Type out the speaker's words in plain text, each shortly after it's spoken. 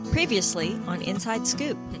Previously on Inside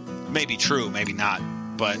Scoop. Maybe true, maybe not.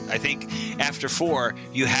 But I think after 4,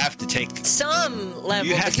 you have to take some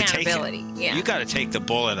level of accountability. Yeah. You got to take the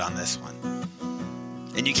bullet on this one.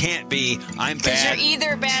 And you can't be, I'm bad. Because you're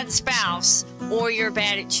either a bad spouse or you're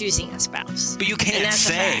bad at choosing a spouse. But you can't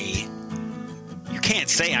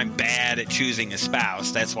say I'm bad at choosing a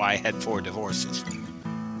spouse. That's why I had 4 divorces.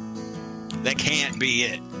 That can't be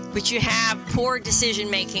it. But you have poor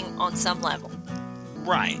decision making on some level.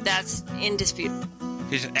 Right. That's indisputable.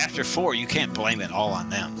 Because after 4, you can't blame it all on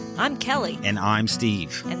them. I'm Kelly. And I'm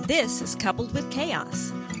Steve. And this is Coupled with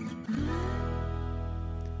Chaos.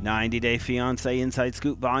 90 Day Fiancé Inside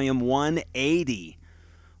Scoop Volume 180.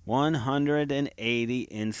 180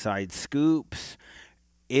 Inside Scoops.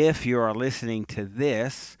 If you are listening to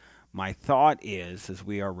this, my thought is, as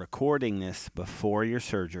we are recording this before your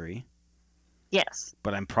surgery. Yes.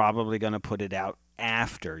 But I'm probably going to put it out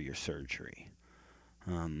after your surgery.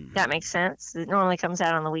 That makes sense. It normally comes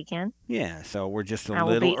out on the weekend. Yeah, so we're just a I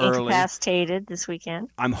little will be early. Incapacitated this weekend.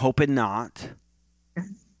 I'm hoping not.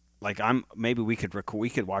 Maybe we could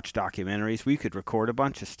watch documentaries. We could record a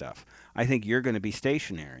bunch of stuff. I think you're going to be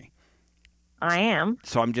stationary. I am.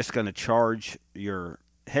 So I'm just going to charge your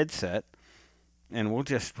headset, and we'll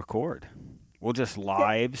just record. We'll just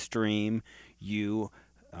live stream you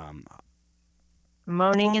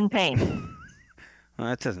moaning in pain. Well,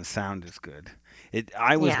 that doesn't sound as good.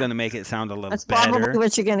 I was going to make it sound a little better. That's probably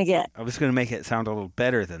what you're going to get. I was going to make it sound a little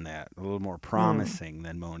better than that, a little more promising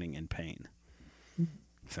than moaning in pain.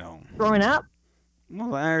 So growing up?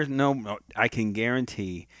 Well, there's no. I can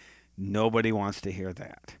guarantee nobody wants to hear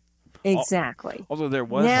that. Exactly. Although there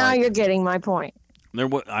was. Now you're getting my point.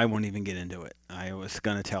 I won't even get into it. I was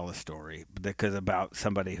going to tell a story about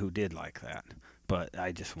somebody who did like that, but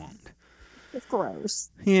I just won't. It's gross.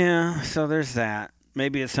 Yeah. So there's that.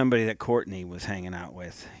 Maybe it's somebody that Courtney was hanging out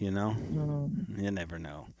with, you know? You never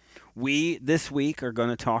know. We, this week, are going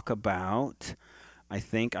to talk about, I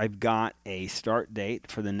think I've got a start date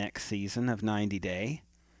for the next season of 90 Day.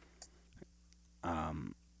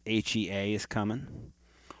 HEA is coming.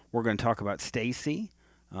 We're going to talk about Stacey,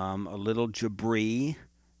 a little Jabri,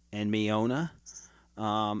 and Miona.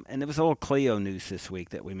 And there was a little Cleo news this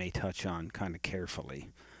week that we may touch on kind of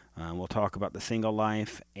carefully. We'll talk about the single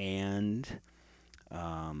life and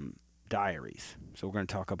diaries. So we're going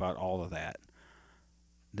to talk about all of that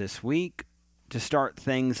this week. To start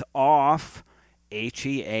things off,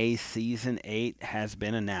 HEA Season 8 has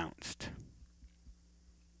been announced.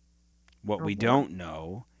 What we don't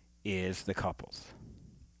know is the couples.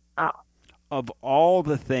 Oh. Of all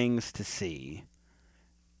the things to see,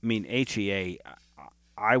 I mean, HEA,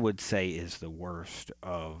 I would say, is the worst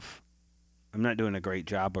of... I'm not doing a great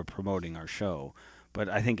job of promoting our show, but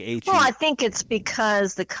I think HEA... Well, I think it's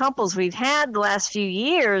because the couples we've had the last few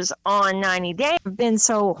years on 90 Day have been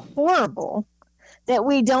so horrible that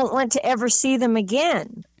we don't want to ever see them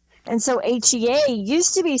again. And so HEA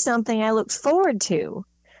used to be something I looked forward to,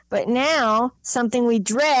 but now something we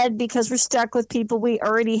dread because we're stuck with people we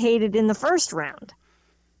already hated in the first round.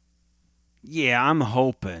 Yeah, I'm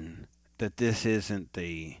hoping that this isn't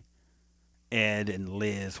the Ed and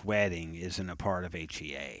Liz wedding isn't a part of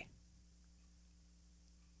HEA.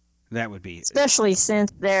 That would be... Especially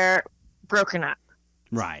since they're broken up.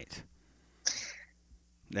 Right.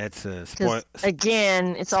 That's a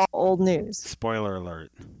again, it's all old news. Spoiler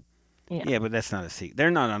alert. Yeah, but that's not a they're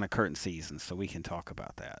not on a current season, so we can talk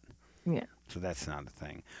about that. Yeah. So that's not a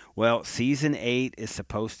thing. Well, Season 8 is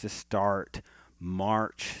supposed to start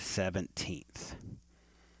March 17th.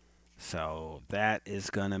 So that is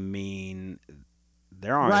going to mean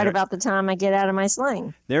about the time I get out of my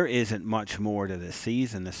sling. There isn't much more to the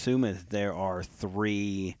season. Assuming there are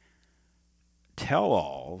 3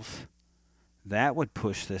 tell-alls, that would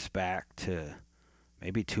push this back to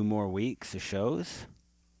maybe 2 more weeks of shows,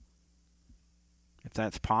 if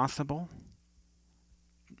that's possible.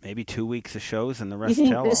 Maybe 2 weeks of shows and the rest tell-all.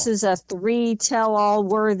 You think this is a 3 tell-all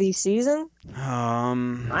worthy season?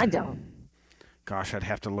 I don't. Gosh, I'd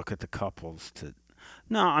have to look at the couples to...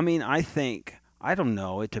 No, I mean, I don't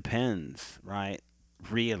know. It depends, right?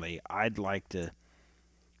 Really, I'd like to...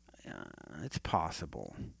 it's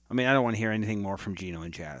possible. I mean, I don't want to hear anything more from Gino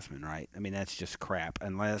and Jasmine, right? I mean, that's just crap.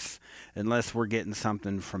 Unless we're getting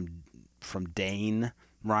something from Dane,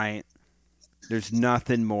 right? There's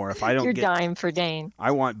nothing more. If I don't You're dying for Dane.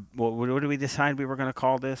 I want... Well, what did we decide we were going to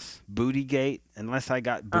call this? Bootygate? Unless I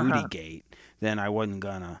got Bootygate, then I wasn't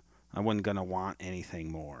gonna want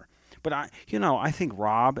anything more. But I think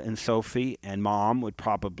Rob and Sophie and Mom would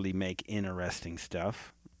probably make interesting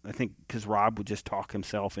stuff. I think because Rob would just talk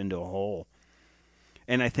himself into a hole.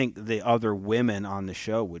 And I think the other women on the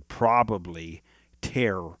show would probably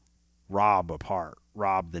tear Rob apart.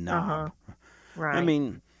 Rob the knob. Right. I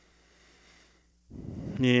mean,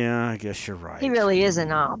 yeah, I guess you're right. He really is a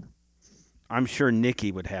knob. I'm sure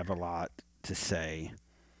Nikki would have a lot to say.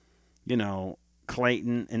 You know,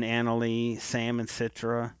 Clayton and Annalee, Sam and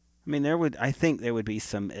Citra. I mean, I think there would be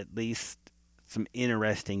at least some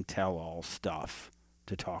interesting tell-all stuff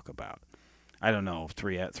to talk about. I don't know,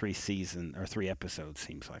 3 episodes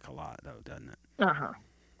seems like a lot, though, doesn't it?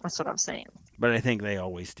 That's what I'm saying. But I think they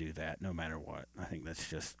always do that, no matter what. I think that's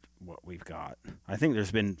just what we've got. I think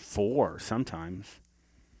there's been 4 sometimes,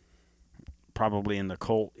 probably in the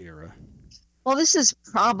Colt era. Well, this is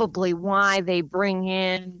probably why they bring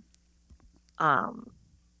in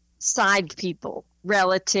side people,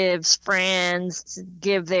 relatives, friends, to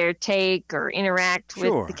give their take or interact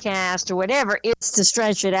with the cast or whatever. It's to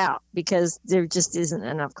stretch it out because there just isn't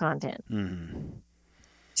enough content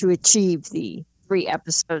to achieve the 3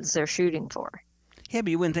 episodes they're shooting for. Yeah,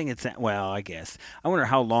 but you wouldn't think it's that. Well, I guess. I wonder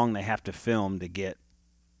how long they have to film to get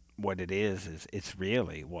what it is. It's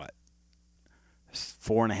really,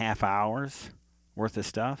 4.5 hours worth of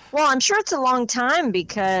stuff? Well, I'm sure it's a long time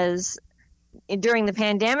because during the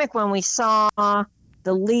pandemic when we saw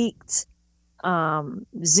the leaked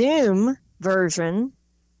Zoom version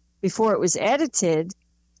before it was edited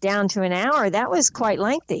down to an hour, that was quite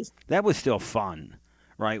lengthy. That was still fun,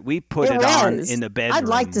 right? We put it on in the bedroom. I'd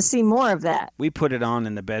like to see more of that. We put it on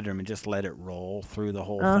in the bedroom and just let it roll through the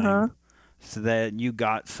whole thing. So that you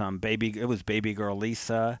got some it was baby girl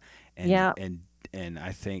Lisa and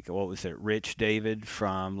I think, what was it, Rich David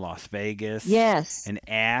from Las Vegas. Yes. And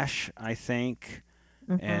Ash, I think.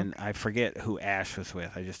 And I forget who Ash was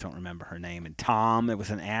with. I just don't remember her name. And Tom, there was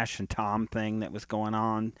an Ash and Tom thing that was going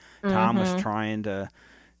on. Tom was trying to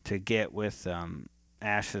get with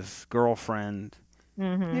Ash's girlfriend.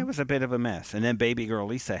 It was a bit of a mess. And then baby girl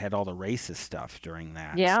Lisa had all the racist stuff during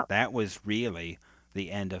that. Yeah. That was really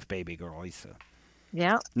the end of baby girl Lisa.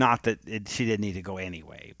 Yeah. Not that she didn't need to go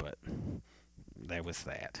anyway, but there was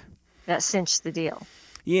that. That cinched the deal.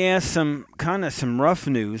 Yeah, some rough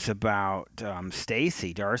news about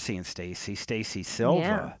Stacey, Darcy and Stacey. Stacey Silva.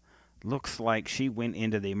 Yeah. Looks like she went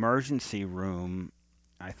into the emergency room.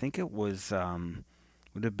 I think it was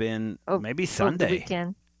would have been maybe Sunday. The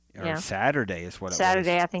weekend. Or Saturday is what it was.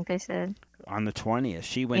 Saturday, I think they said. On the 20th.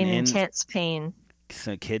 She went in intense pain.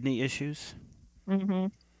 Some kidney issues?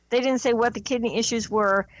 They didn't say what the kidney issues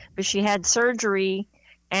were, but she had surgery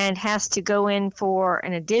and has to go in for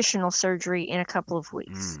an additional surgery in a couple of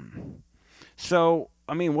weeks. So,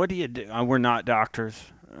 I mean, what do you do? We're not doctors.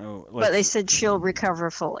 But they said she'll recover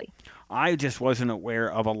fully. I just wasn't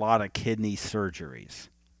aware of a lot of kidney surgeries.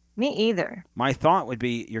 Me either. My thought would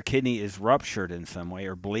be your kidney is ruptured in some way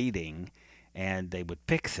or bleeding, and they would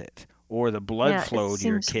fix it. Or the blood flow to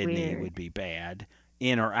your kidney would be bad,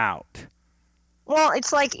 in or out. Well,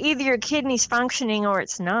 it's like either your kidney's functioning or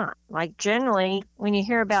it's not. Like generally, when you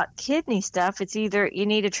hear about kidney stuff, it's either you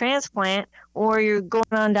need a transplant or you're going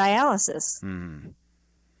on dialysis.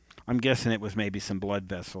 I'm guessing it was maybe some blood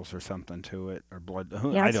vessels or something to it, or blood.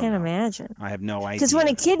 Yeah, I can't imagine. I have no idea. Because when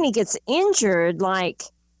a kidney gets injured, like,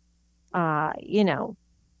 in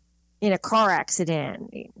a car accident,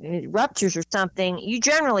 it ruptures or something, you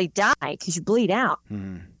generally die because you bleed out.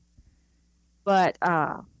 But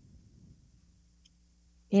I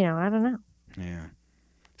don't know. Yeah.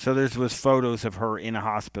 So there was photos of her in a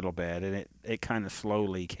hospital bed, and it kind of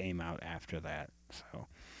slowly came out after that.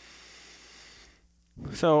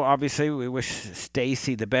 So obviously we wish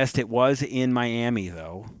Stacey the best. It was in Miami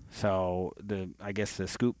though. So I guess the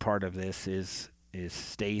scoop part of this is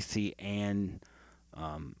Stacey and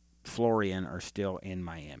Florian are still in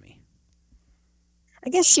Miami. I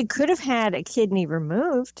guess she could have had a kidney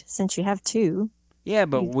removed since you have 2. Yeah,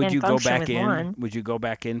 but would you go back in? One. Would you go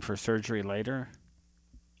back in for surgery later?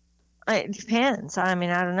 It depends. I mean,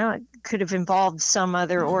 I don't know. It could have involved some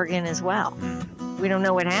other organ as well. We don't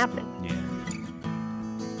know what happened. Yeah.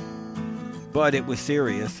 But it was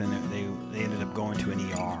serious, and they ended up going to an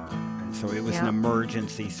ER, and so it was an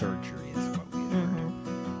emergency surgery, is what we heard.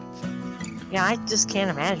 Yeah, I just can't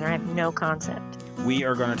imagine. I have no concept. We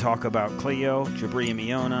are going to talk about Cleo, Jabria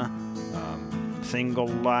Miona, Single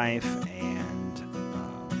Life,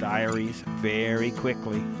 and Diaries very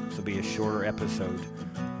quickly. This will be a shorter episode,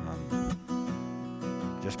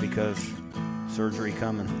 just because surgery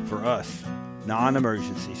coming for us.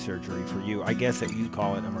 Non-emergency surgery for you. I guess that you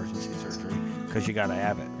call it emergency surgery because you got to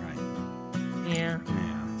have it, right? Yeah.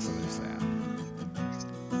 Yeah, so there's that.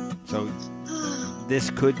 So this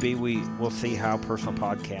could be, we'll see how Personal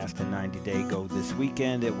Podcast and 90 Day go this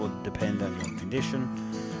weekend. It will depend on your condition.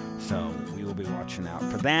 So we will be watching out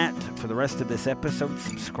for that. For the rest of this episode,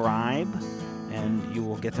 subscribe, and you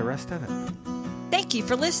will get the rest of it. Thank you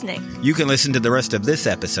for listening. You can listen to the rest of this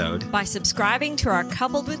episode by subscribing to our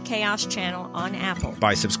Coupled with Chaos channel on Apple,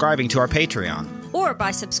 by subscribing to our Patreon, or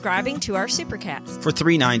by subscribing to our Supercast for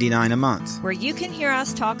 $3.99 a month, where you can hear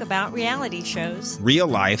us talk about reality shows, real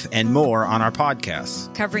life, and more on our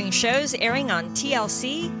podcasts, covering shows airing on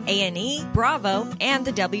TLC, A&E, Bravo, and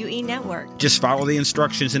the WE Network. Just follow the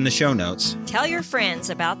instructions in the show notes. Tell your friends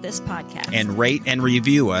about this podcast. And rate and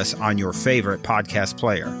review us on your favorite podcast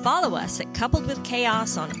player. Follow us at Coupled with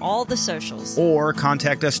Chaos on all the socials. Or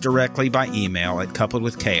contact us directly by email at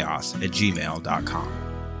coupledwithchaos@gmail.com.